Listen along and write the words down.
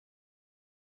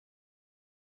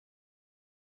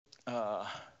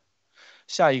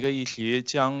下一个议题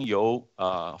将由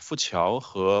富桥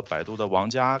和百度的王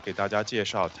佳给大家介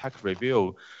绍 Tech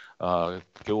Review，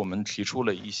给我们提出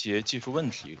了一些技术问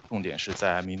题，重点是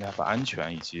在 MiniApp 安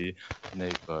全以及那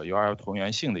个 URL 同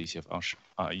源性的一些方式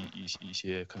一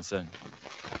些 concern。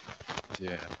谢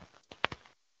谢。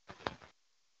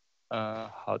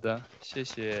好的，谢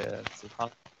谢子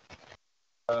涛。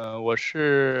我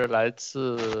是来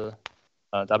自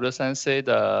W3C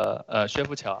的薛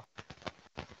富桥，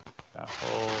然后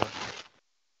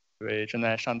这位正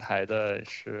在上台的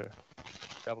是，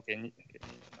要不给你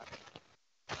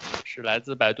是来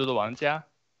自百度的王佳。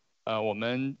我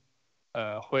们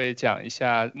会讲一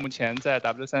下目前在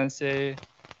W3C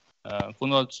工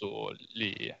作组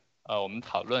里我们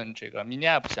讨论这个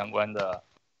MiniApp 相关的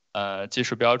技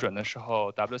术标准的时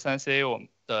候 ，W3C 我们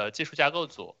的技术架构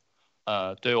组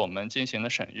对我们进行了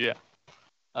审阅。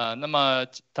那么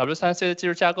W3C 的技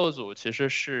术架构组其实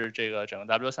是这个整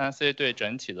个 W3C 对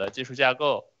整体的技术架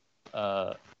构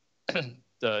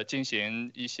的进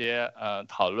行一些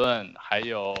讨论，还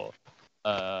有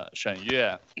审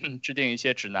阅，制定一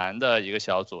些指南的一个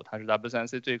小组，它是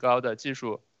W3C 最高的技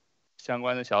术相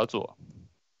关的小组。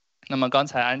那么刚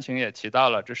才安晴也提到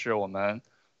了，这是我们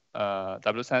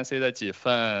W3C 的几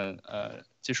份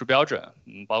技术标准，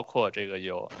包括这个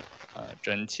有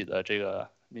整体的这个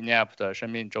MiniApp 的生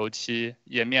命周期、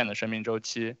页面的生命周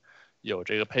期，有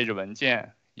这个配置文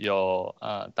件，有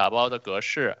打包的格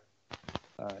式，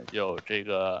有这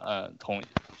个统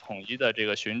一的这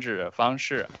个寻址方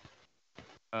式。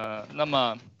那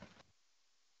么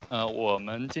我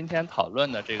们今天讨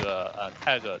论的这个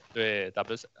tag 对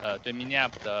对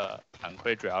MiniApp 的反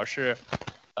馈，主要是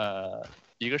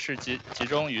一个是集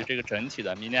中于这个整体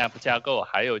的 MiniApp 架构，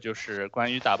还有就是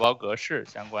关于打包格式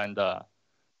相关的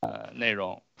内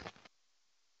容。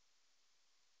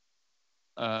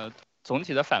总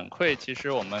体的反馈其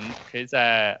实我们可以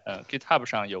在GitHub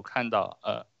上有看到，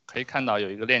可以看到有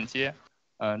一个链接。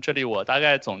这里我大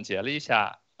概总结了一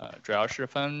下，主要是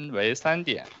分为3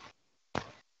点。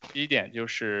第一点就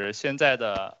是现在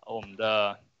的我们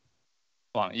的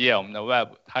网页，我们的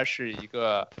Web， 它是一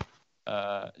个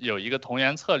有一个同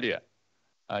源策略，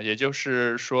也就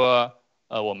是说，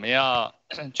我们要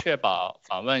确保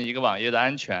访问一个网页的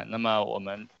安全，那么我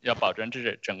们要保证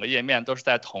这整个页面都是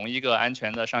在同一个安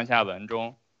全的上下文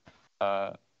中。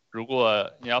如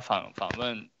果你要访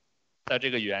问在这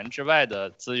个源之外的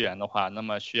资源的话，那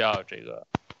么需要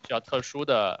特殊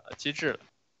的机制。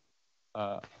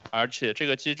而且这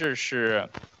个机制是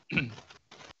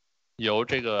由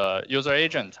这个 user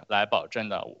agent 来保证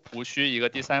的，无需一个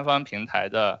第三方平台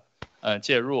的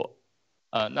介入。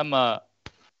那么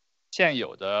现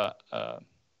有的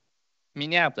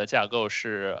MiniApp 的架构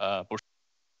是不是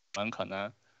我们可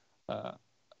能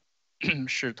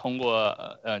是通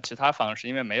过其他方式，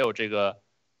因为没有这个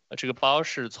包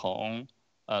是从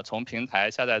平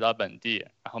台下载到本地，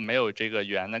然后没有这个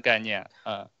源的概念，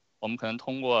我们可能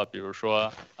通过比如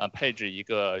说配置一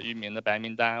个域名的白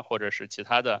名单，或者是其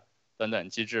他的等等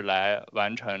机制来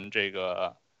完成这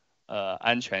个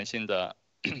安全性的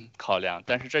考量，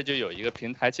但是这就有一个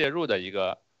平台介入的一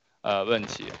个问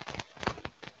题，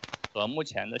和目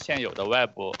前的现有的外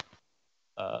部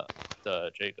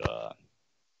的这个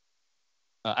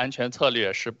安全策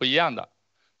略是不一样的。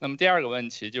那么第二个问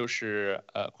题就是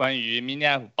关于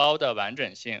MiniApp 包的完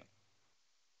整性。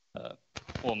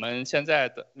我们现在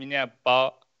的 MiniApp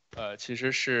包其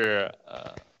实是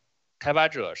开发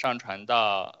者上传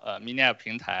到MiniApp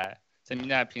平台，在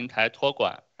MiniApp 平台托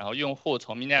管，然后用户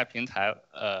从 MiniApp 平台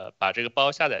把这个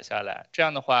包下载下来。这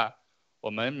样的话，我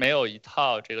们没有一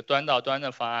套这个端到端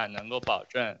的方案能够保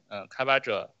证开发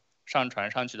者上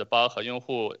传上去的包和用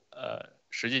户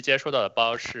实际接收到的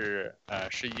包是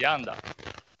一样的。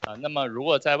那么如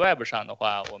果在 Web 上的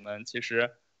话，我们其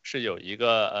实是有一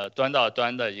个端到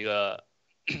端的一个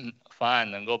方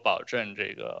案，能够保证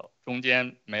这个中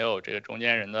间没有这个中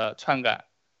间人的篡改，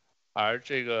而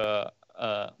这个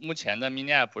目前的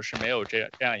MiniApp 是没有这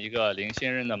样一个零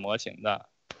信任的模型的，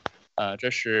这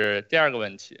是第二个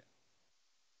问题。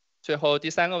最后第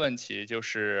3个问题就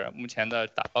是目前的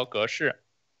打包格式，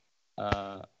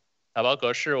打包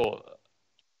格式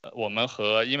我们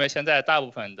因为现在大部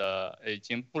分的已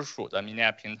经部署的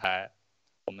MiniApp 平台，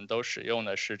我们都使用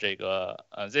的是这个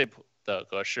zip 的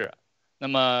格式。那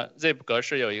么 zip 格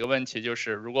式有一个问题，就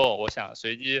是如果我想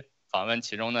随机访问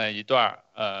其中的一段，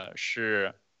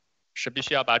是必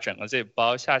须要把整个 zip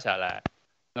包下来。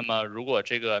那么如果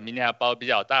这个 MiniApp 包比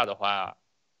较大的话，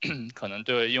可能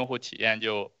对用户体验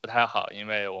就不太好，因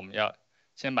为我们要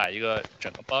先把一个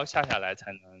整个包下来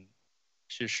才能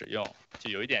去使用，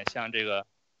就有一点像这个。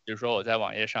比如说我在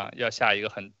网页上要下一个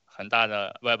很大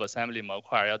的 WebAssembly 模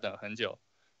块要等很久，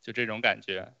就这种感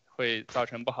觉会造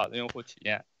成不好的用户体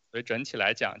验。所以整体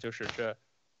来讲就是这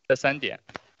3点。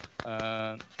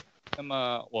那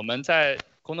么我们在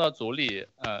工作组里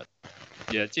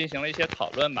也进行了一些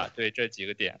讨论吧，对这几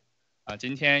个点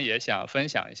今天也想分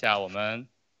享一下我们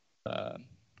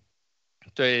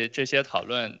对这些讨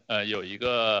论有一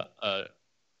个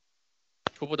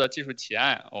初步的技术提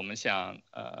案，我们想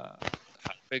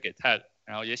反馈给 TAG，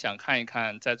 然后也想看一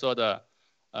看在座的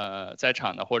在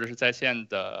场的或者是在线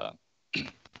的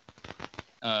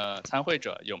参会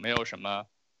者有没有什么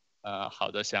好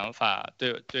的想法，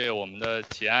对我们的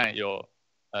提案有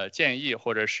建议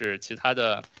或者是其他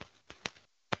的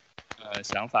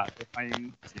想法，都欢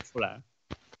迎提出来。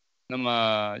那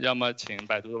么要么请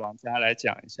百度的王佳来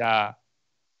讲一下，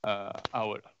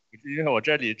因为我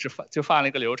这里就放了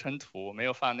一个流程图，没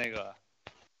有放那个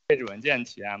配置文件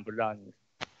提案，不知道你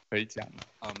可以讲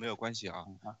吗？没有关系啊。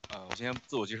我先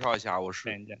自我介绍一下，我是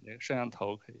这个摄像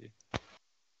头可以。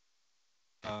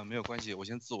没有关系，我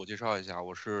先自我介绍一下，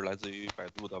我是来自于百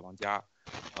度的王佳。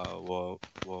我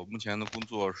目前的工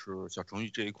作是小程序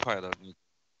这一块的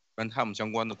runtime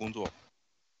相关的工作。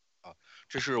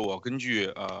这是我根据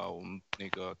我们那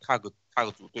个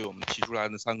TAG 组对我们提出来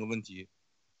的3个问题。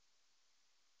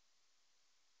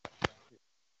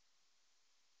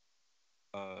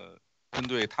针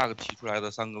对 TAG 提出来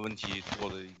的3个问题做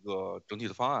的一个整体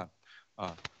的方案。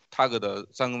TAG 的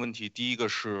3个问题，第一个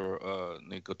是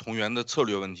那个同源的策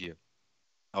略问题。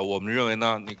我们认为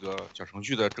呢，那个小程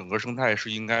序的整个生态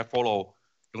是应该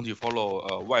整体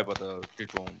follow Web 的这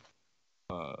种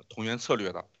同源策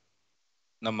略的。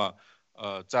那么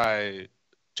在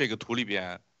这个图里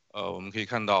边，我们可以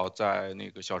看到，在那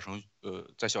个小程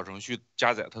序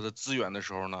加载它的资源的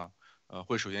时候呢，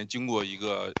会首先经过一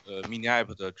个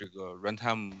MiniApp 的这个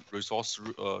runtime resource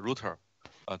router。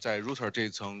在 router 这一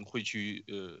层会去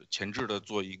前置的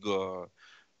做一个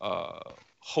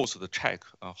host 的 check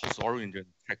host origin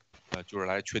check 就是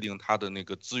来确定它的那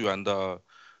个资源的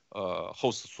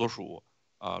host 所属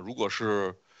如果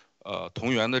是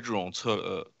同源的这种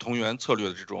同源策略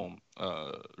的这种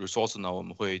resource 呢，我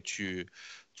们会去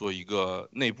做一个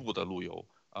内部的路由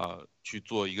去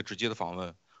做一个直接的访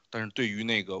问。但是对于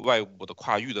那个外部的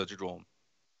跨域的这种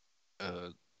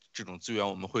资源，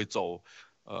我们会走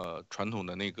传统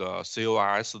的那个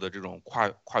CORS 的这种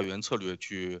跨源策略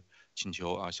去请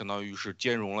求相当于是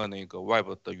兼容了那个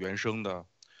Web 的原生的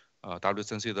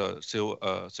W3C 的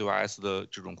CORS 的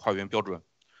这种跨源标准。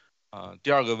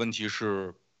第二个问题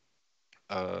是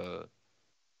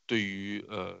对于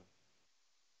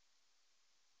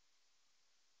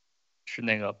是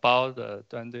那个包的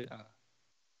端对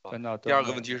端到端。第二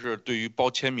个问题是对于包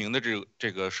签名的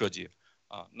这个设计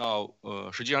那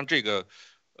实际上这个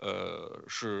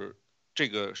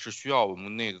是需要我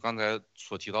们那个刚才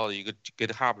所提到的一个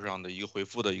GitHub 上的一个回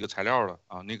复的一个材料的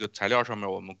那个材料上面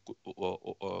我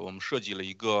们设计了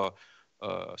一个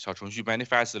小程序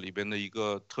manifest 里边的一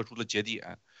个特殊的节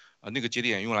点那个节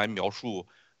点用来描述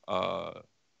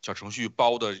小程序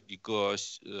包的一个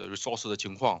resource 的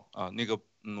情况那个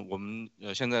我们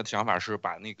现在的想法是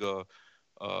把那个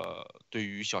对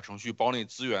于小程序包内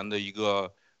资源的一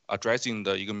个 addressing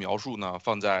的一个描述呢，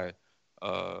放在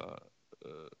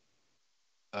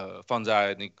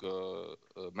那个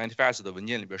manifest 的文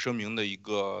件里边声明的一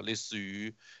个类似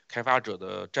于开发者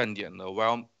的站点的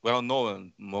well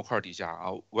known 模块底下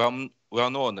well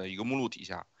known 的一个目录底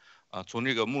下从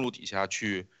这个目录底下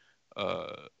去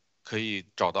可以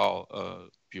找到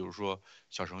比如说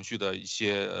小程序的一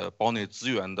些包内资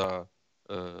源的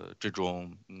这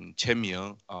种签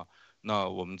名那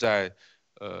我们在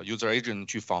user agent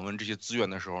去访问这些资源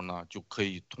的时候呢，就可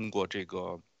以通过这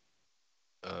个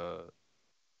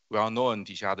well known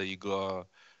底下的一个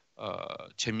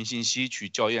签名信息去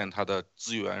校验它的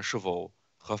资源是否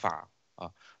合法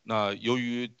那由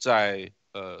于在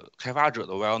开发者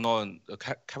的 well known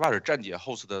开发者站点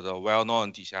host 的 well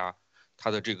known 底下，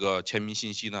它的这个签名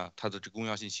信息呢，它的这公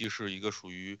钥信息是一个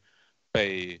属于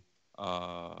被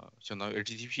相当于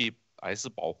HTTPS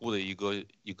保护的一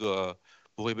个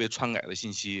不会被篡改的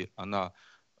信息那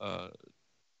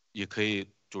也可以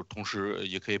就是同时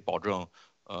也可以保证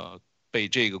被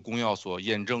这个公钥所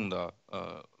验证的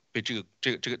被这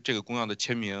个公钥的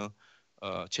签名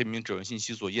指纹信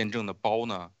息所验证的包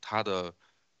呢，它的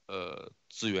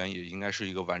资源也应该是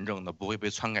一个完整的不会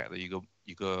被篡改的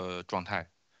一个状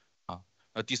态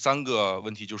那第3个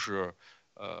问题就是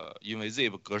因为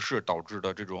zip 格式导致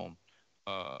的这种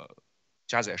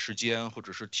加载时间或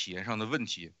者是体验上的问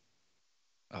题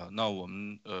那我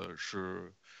们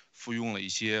是复用了一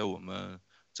些我们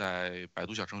在百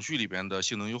度小程序里边的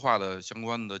性能优化的相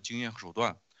关的经验和手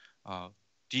段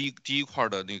第一块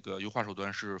的那个优化手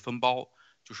段是分包，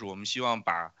就是我们希望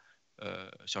把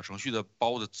小程序的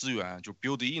包的资源，就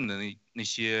build in 的那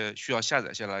些需要下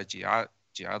载下来解压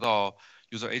到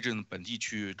user agent 本地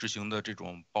去执行的这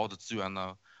种包的资源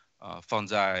呢，放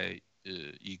在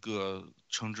一个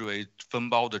称之为分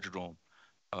包的这种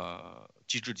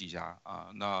机制底下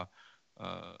啊。那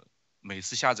每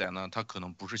次下载呢，它可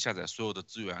能不是下载所有的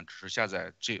资源，只是下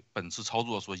载本次操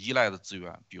作所依赖的资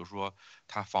源。比如说，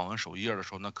它访问首页的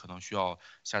时候，那可能需要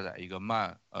下载一个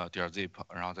man .zip，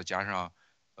然后再加上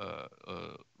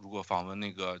如果访问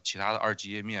那个其他的2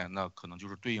级页面，那可能就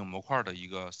是对应模块的一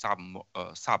个 sub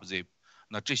zip。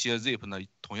那这些 zip 呢，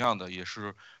同样的也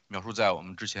是描述在我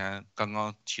们之前刚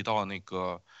刚提到的那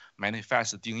个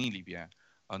manifest 定义里边。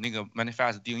那个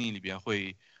manifest 定义里边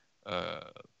会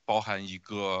包含一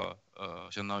个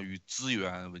相当于资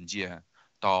源文件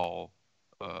到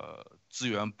资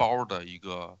源包的一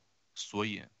个索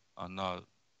引啊。那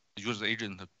user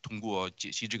agent 通过解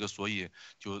析这个索引，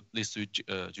就类似于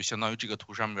就相当于这个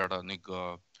图上边的那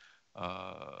个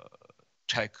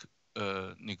check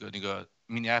那个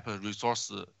MiniApp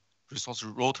resource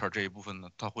router 这一部分呢，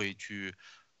它会去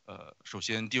首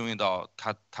先定位到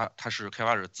它是开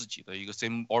发者自己的一个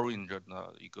same origin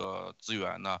的一个资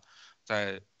源呢，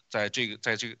在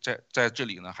这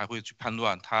里呢，还会去判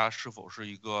断它是否是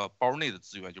一个包内的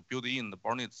资源，就 build in 的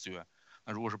包内的资源。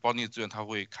那如果是包内资源，它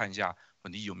会看一下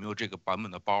本地有没有这个版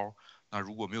本的包。那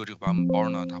如果没有这个版本包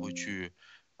呢，它会去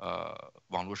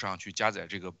网络上去加载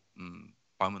这个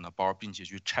版本的包，并且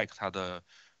去 check 它的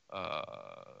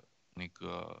那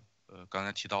个刚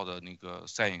才提到的那个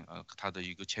sign 它的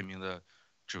一个签名的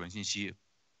指纹信息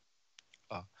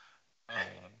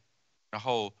然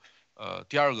后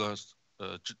第二个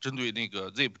针对那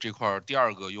个 zip 这块第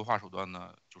二个优化手段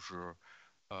呢，就是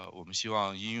我们希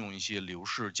望应用一些流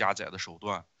式加载的手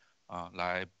段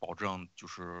来保证就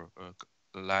是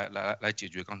来解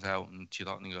决刚才我们提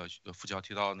到那个付桥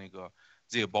提到那个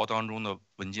zip 包当中的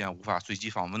文件无法随机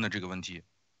访问的这个问题。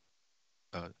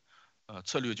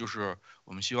策略就是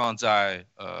我们希望在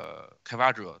开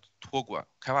发者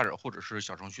或者是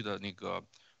小程序的那个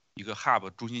一个 hub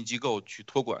中心机构去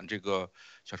托管这个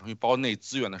小程序包内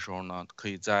资源的时候呢，可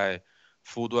以在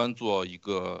服务端做一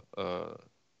个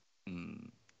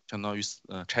相当于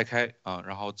拆开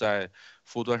然后在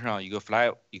服务端上一个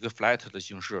flat 的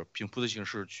形式平铺的形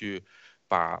式去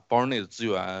把包内的资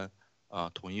源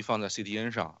统一放在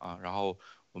CDN 上然后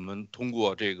我们通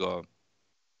过这个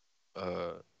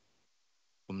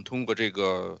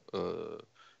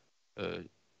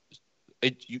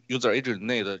user agent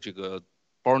内的这个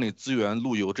包内资源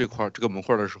路由这个模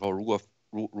块的时候，如果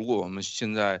我们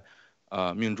现在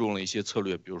命中了一些策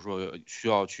略，比如说需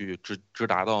要去直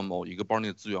达到某一个包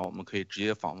内资源，我们可以直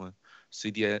接访问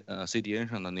CDN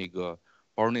上的那个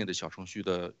包内的小程序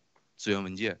的资源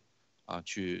文件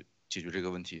去解决这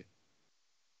个问题。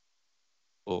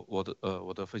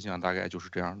我的分享大概就是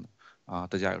这样的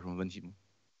大家有什么问题吗？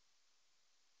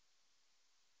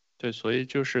对，所以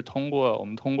就是我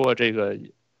们通过这个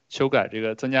修改这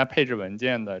个增加配置文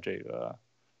件的这个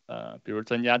比如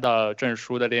增加到证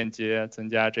书的链接，增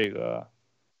加这个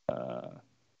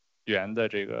源的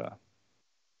这个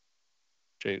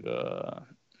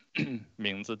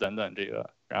名字等等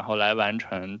然后来完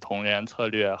成同源策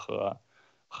略和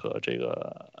这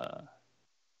个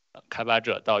开发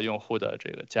者到用户的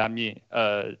这个加密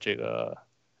这个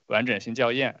完整性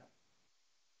校验。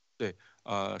对，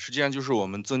实际上就是我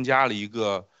们增加了一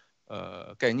个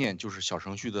概念，就是小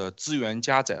程序的资源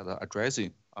加载的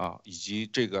addressing 以及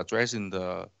这个 addressing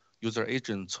的 user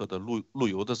agent 侧的路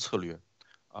由的策略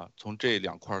从这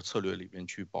2块策略里边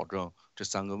去保证这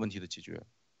3个问题的解决。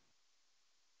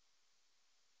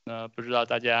那不知道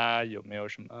大家有没有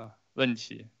什么问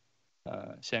题？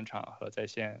现场和在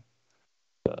线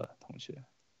的同学。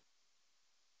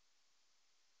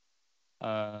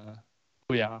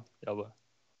顾阳，要不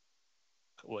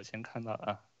我先看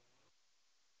到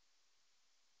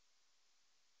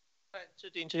在制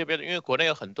定这些标准，因为国内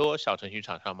有很多小程序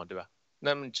厂商嘛，对吧？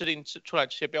那么制定出来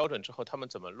这些标准之后，他们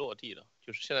怎么落地的？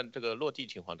就是现在这个落地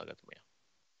情况大概怎么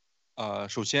样？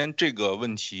首先这个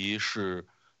问题是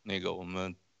那个我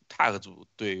们 TAG 组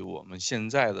对我们现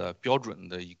在的标准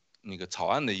的那个草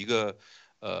案的一个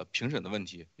评审的问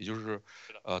题，也就是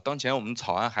当前我们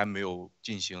草案还没有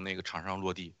进行那个厂商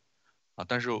落地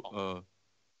但是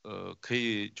可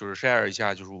以就是 share 一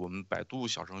下，就是我们百度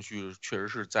小程序确实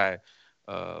是在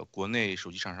国内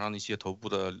手机厂商的一些头部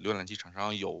的浏览器厂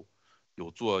商有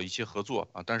做一些合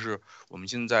作但是我们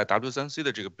现在 W3C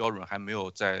的这个标准还没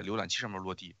有在浏览器上面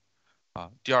落地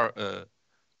第二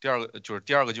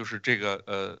个就是这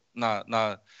个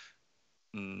那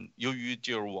由于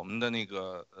就是我们的那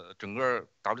个整个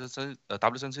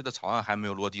W3C 的草案还没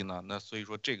有落地呢，那所以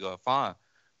说这个方案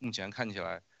目前看起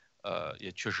来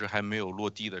也确实还没有落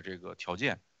地的这个条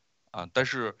件啊。但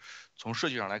是从设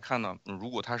计上来看呢，如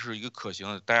果它是一个可行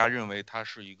的，大家认为它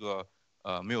是一个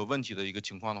没有问题的一个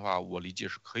情况的话，我理解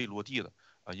是可以落地的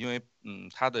啊。因为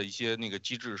它的一些那个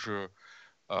机制是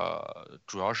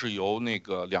主要是由那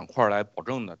个2块来保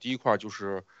证的。第一块就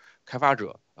是开发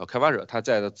者他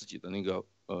在自己的那个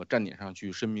站点上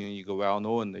去声明一个 well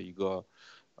known 的一个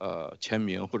签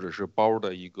名或者是包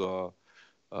的一个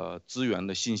资源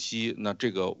的信息，那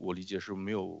这个我理解是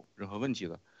没有任何问题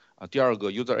的啊。第二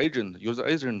个 user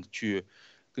agent 去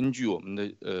根据我们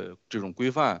的这种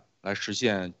规范来实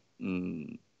现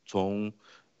从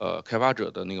开发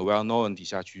者的那个 well known 底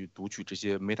下去读取这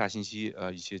些 meta 信息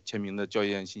一些签名的校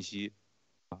验信息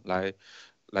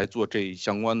来做这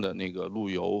相关的那个路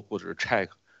由或者是 check，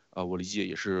 我理解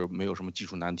也是没有什么技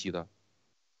术难题的。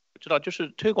知道，就是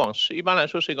推广是一般来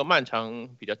说是一个漫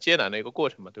长、比较艰难的一个过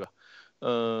程嘛，对吧？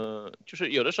就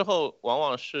是有的时候往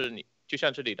往是你就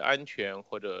像这里的安全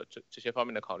或者这些方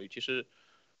面的考虑，其实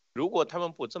如果他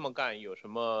们不这么干，有什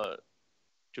么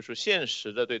就是现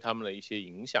实的对他们的一些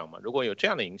影响嘛？如果有这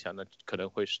样的影响，那可能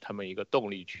会是他们一个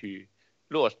动力去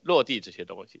落地这些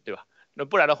东西，对吧？那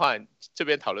不然的话，这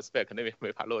边讨论 spec， 那边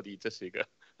没法落地，这是一个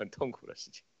很痛苦的事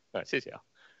情啊。谢谢啊。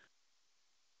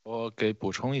我给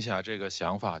补充一下这个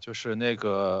想法，就是那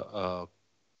个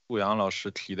顾阳老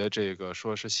师提的这个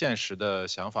说是现实的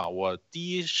想法，我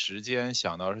第一时间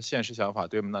想到是现实想法，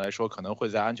对我们来说可能会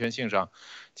在安全性上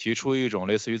提出一种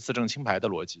类似于自证清牌的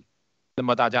逻辑。那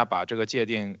么大家把这个界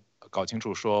定搞清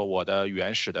楚，说我的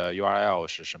原始的 URL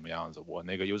是什么样子，我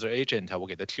那个 user agent 我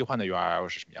给它替换的 URL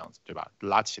是什么样子，对吧？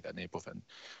拉起的那部分，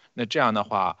那这样的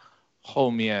话。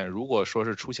后面如果说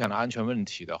是出现了安全问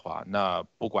题的话，那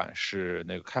不管是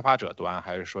那个开发者端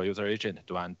还是说 user agent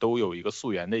端，都有一个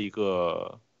溯源的一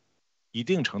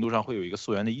定程度上会有一个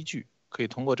溯源的依据，可以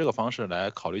通过这个方式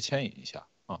来考虑牵引一下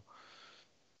啊。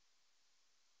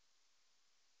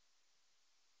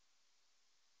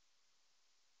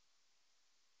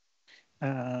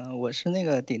我是那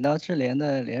个顶到智联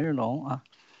的连日龙啊。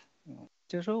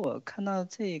就是说我看到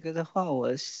这个的话，我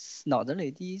脑子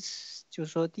里第一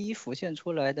浮现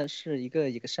出来的是一个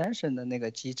extension 的那个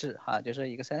机制哈，就是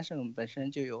extension 本身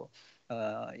就有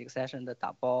extension 的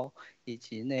打包，以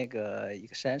及那个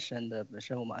extension 的本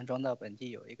身我们安装到本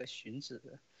地有一个寻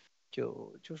址，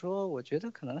就说我觉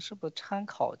得可能是不是参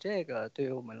考这个对于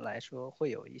我们来说会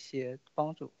有一些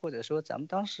帮助，或者说咱们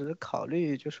当时考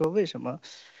虑就说为什么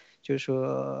就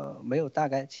说没有大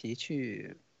概齐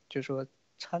去就说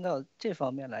参照这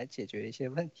方面来解决一些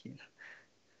问题呢？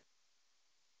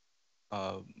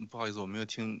不好意思，我没有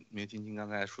听清刚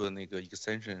才说的那个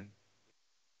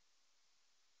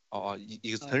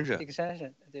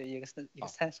extension。extension 对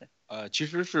extension。其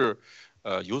实是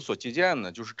有所借鉴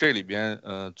的，就是这里边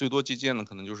最多借鉴的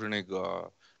可能就是那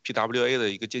个 PWA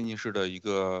的一个渐进式的一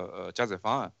个加载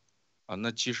方案啊。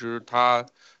那其实它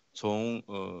从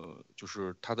就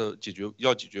是它的解决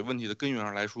问题的根源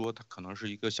上来说，它可能是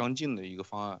一个相近的一个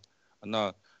方案。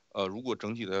那如果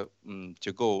整体的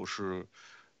结构是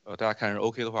大家看是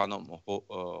OK 的话，那我们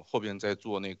后边在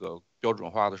做那个标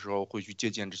准化的时候，会去借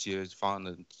鉴这些方案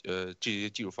的这些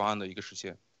技术方案的一个实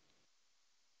现。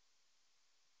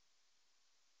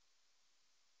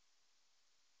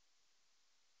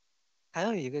还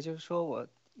有一个就是说，我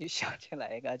又想起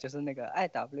来一个，就是那个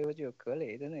IW 就格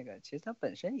雷的那个，其实它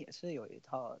本身也是有一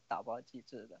套打包机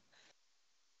制的。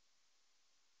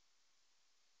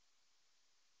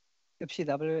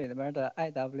PWA 里面的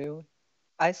IW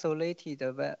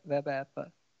Isolated Web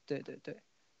App， 对对对，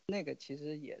那个其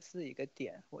实也是一个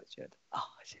点，我觉得啊。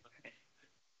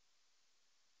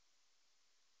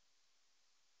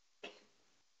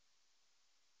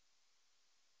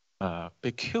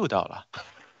被 Q 到了。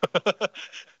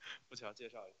不巧介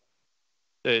绍一下。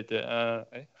对对，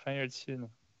翻页器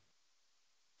呢？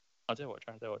啊，在我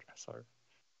这儿，sorry。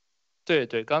对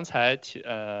对，刚才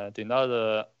顶到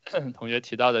的同学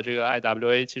提到的这个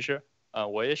IWA， 其实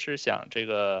我也是想这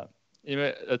个，因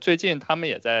为最近他们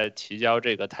也在提交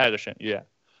这个 tag 审阅，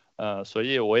所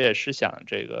以我也是想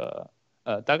这个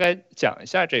大概讲一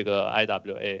下这个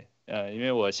IWA，因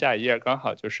为我下一页刚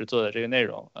好就是做的这个内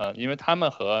容，因为他们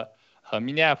和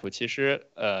MiniApp 其实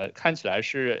看起来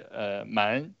是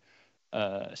蛮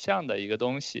像的一个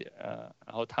东西，然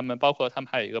后包括他们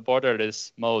还有一个 borderless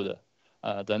mode。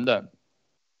等等，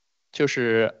就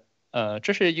是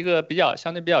这是一个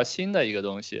相对比较新的一个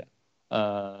东西，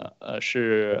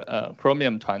是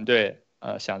Chromium 团队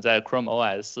想在 Chrome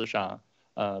OS 上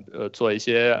做一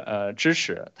些支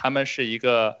持，他们是一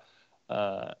个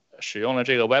使用了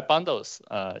这个 Web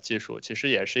Bundles 技术，其实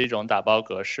也是一种打包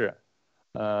格式。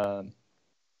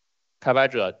开发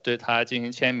者对它进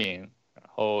行签名，然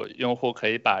后用户可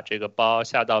以把这个包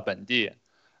下到本地，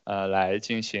来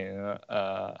进行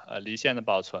离线的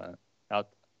保存。然后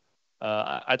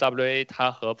IWA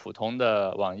它和普通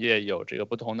的网页有这个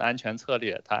不同的安全策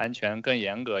略，它安全更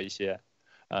严格一些。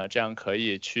这样可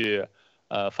以去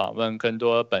访问更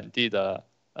多本地的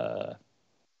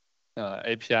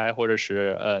API 或者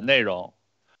是内容。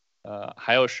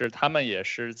还有是他们也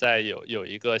是在有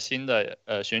一个新的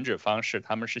寻址方式，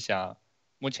他们是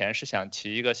目前是想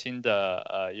提一个新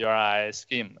的URI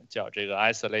scheme， 叫这个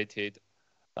isolated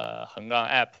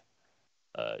 _app，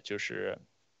 就是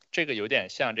这个有点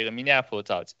像这个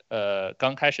MiniApp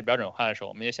刚开始标准化的时候，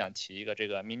我们也想提一个这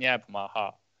个 MiniApp 冒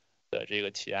号的这个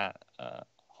提案，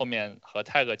后面和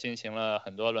TAG 进行了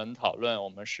很多轮讨论，我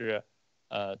们是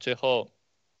最后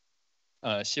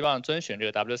希望遵循这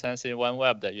个 W3C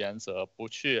OneWeb 的原则，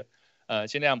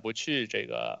尽量不去这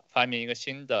个发明一个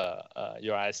新的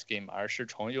URI scheme， 而是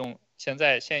重用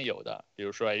现有的，比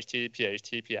如说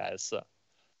HTTP、HTTPS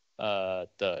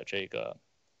的这个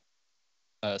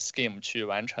scheme 去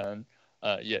完成，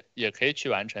也可以去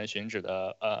完成寻址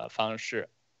的方式。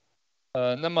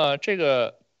那么这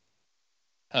个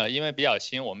因为比较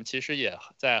新，我们其实也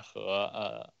在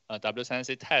和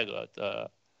W3C TAG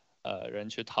的人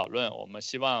去讨论，我们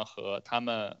希望和他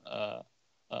们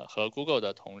和 Google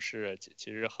的同事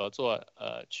其实合作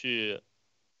去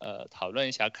讨论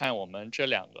一下，看我们这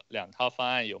两套方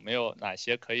案有没有哪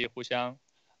些可以互相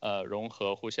融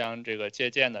合、互相这个借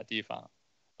鉴的地方，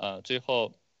最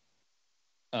后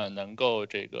能够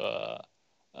这个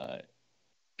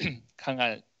看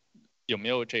看有没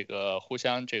有这个互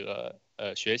相这个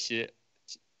学习，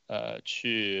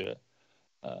去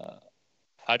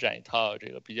发展一套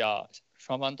这个比较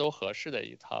双方都合适的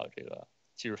一套这个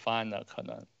技术方案的可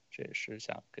能，这也是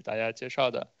想给大家介绍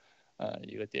的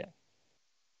一个点。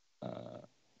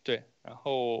对，然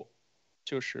后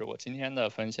就是我今天的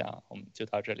分享，我们就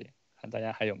到这里，看大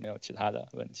家还有没有其他的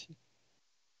问题。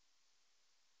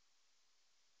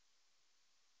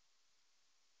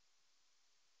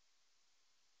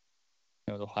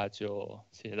没有的话就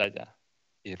谢谢大家。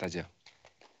谢谢大家。